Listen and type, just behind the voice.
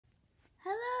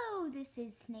this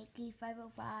is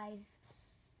Snaky505.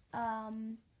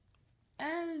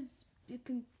 As you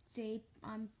can see,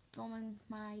 I'm filming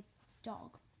my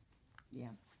dog.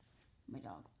 Yeah, my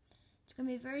dog. It's gonna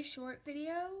be a very short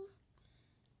video,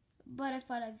 but I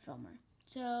thought I'd film her.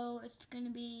 So it's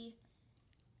gonna be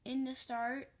in the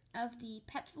start of the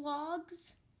pets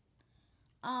vlogs.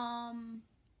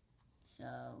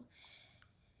 So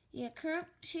yeah,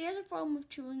 she has a problem with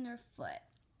chewing her foot.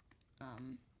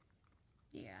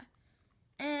 Yeah.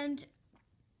 And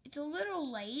it's a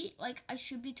little late. Like, I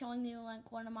should be telling you,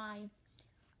 like, one of my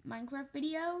Minecraft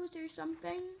videos or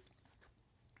something.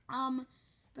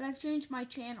 But I've changed my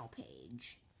channel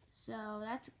page. So,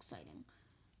 that's exciting.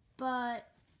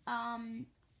 But, and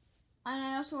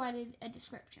I also added a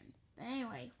description. But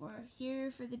anyway, we're here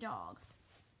for the dog.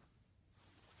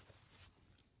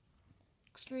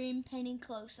 Extreme painting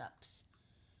close-ups.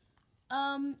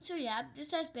 So yeah,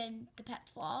 this has been the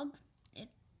pets vlog.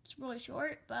 It's really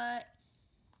short, but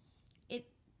it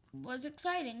was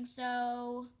exciting.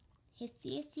 So hiss,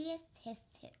 hiss, hiss, hiss,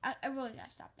 hiss. I really gotta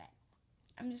stop that.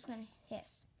 I'm just gonna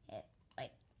hiss, hit,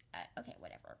 like, okay,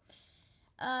 whatever.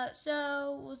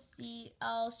 So we'll see.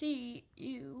 I'll see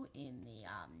you in the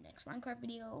next Minecraft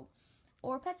video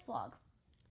or pets vlog.